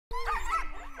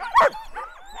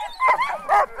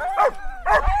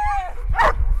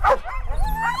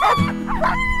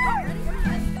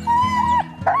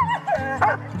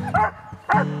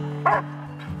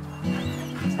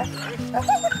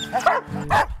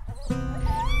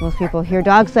Most people hear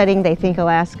dog sledding, they think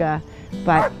Alaska,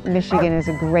 but Michigan is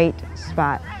a great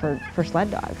spot for sled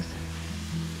dogs.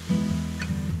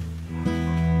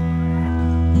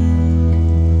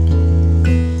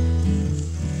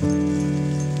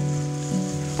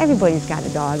 Everybody's got a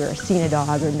dog or seen a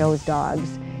dog or knows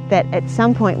dogs that at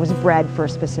some point was bred for a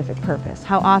specific purpose.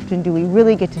 How often do we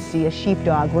really get to see a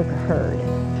sheepdog work a herd?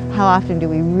 How often do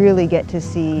we really get to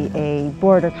see a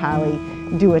border collie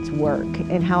do its work?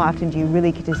 And how often do you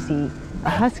really get to see a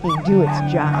husky do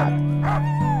its job?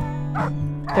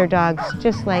 They're dogs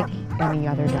just like any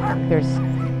other dog.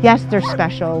 Yes, they're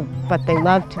special, but they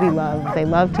love to be loved. They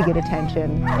love to get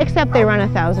attention, except they run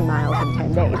 1,000 miles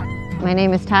in 10 days. My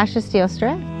name is Tasha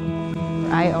Steelstra.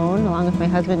 I own, along with my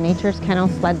husband, Nature's Kennel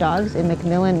Sled Dogs in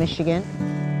McMillan, Michigan.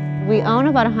 We own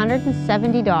about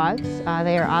 170 dogs.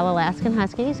 They are all Alaskan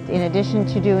Huskies. In addition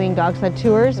to doing dog sled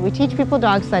tours, we teach people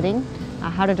dog sledding,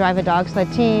 how to drive a dog sled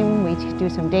team. We do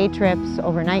some day trips,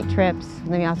 overnight trips, and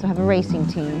then we also have a racing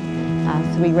team.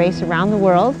 So we race around the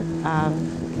world.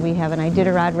 We have an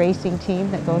Iditarod racing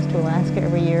team that goes to Alaska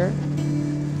every year.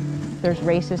 There's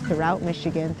races throughout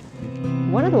Michigan.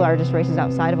 One of the largest races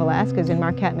outside of Alaska is in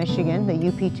Marquette, Michigan, the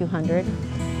UP 200.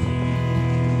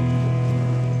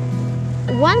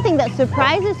 One thing that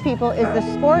surprises people is the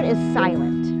sport is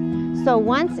silent. So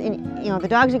once the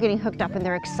dogs are getting hooked up and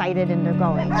they're excited and they're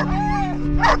going.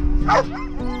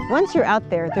 Once you're out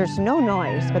there, there's no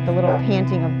noise but the little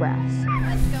panting of breaths.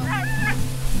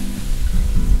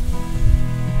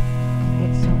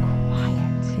 It's so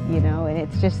quiet, and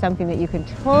it's just something that you can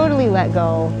totally let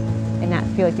go and not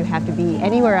feel like you have to be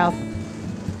anywhere else.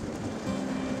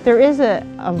 There is a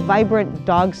vibrant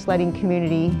dog sledding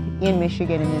community in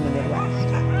Michigan and in the Midwest.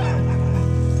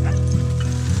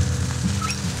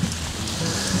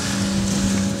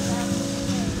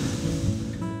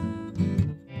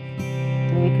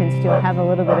 We can still have a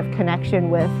little bit of connection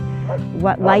with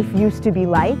what life used to be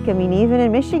like. I mean, even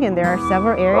in Michigan, there are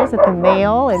several areas that the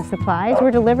mail and supplies were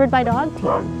delivered by dog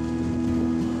teams.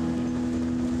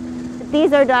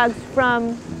 These are dogs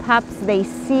from pups. They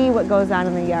see what goes on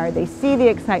in the yard. They see the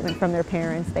excitement from their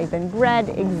parents. They've been bred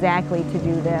exactly to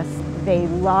do this. They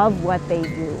love what they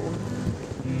do.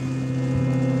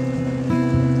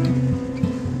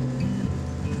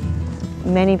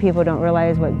 Many people don't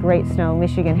realize what great snow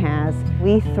Michigan has.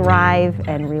 We thrive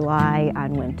and rely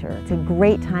on winter. It's a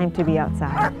great time to be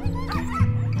outside.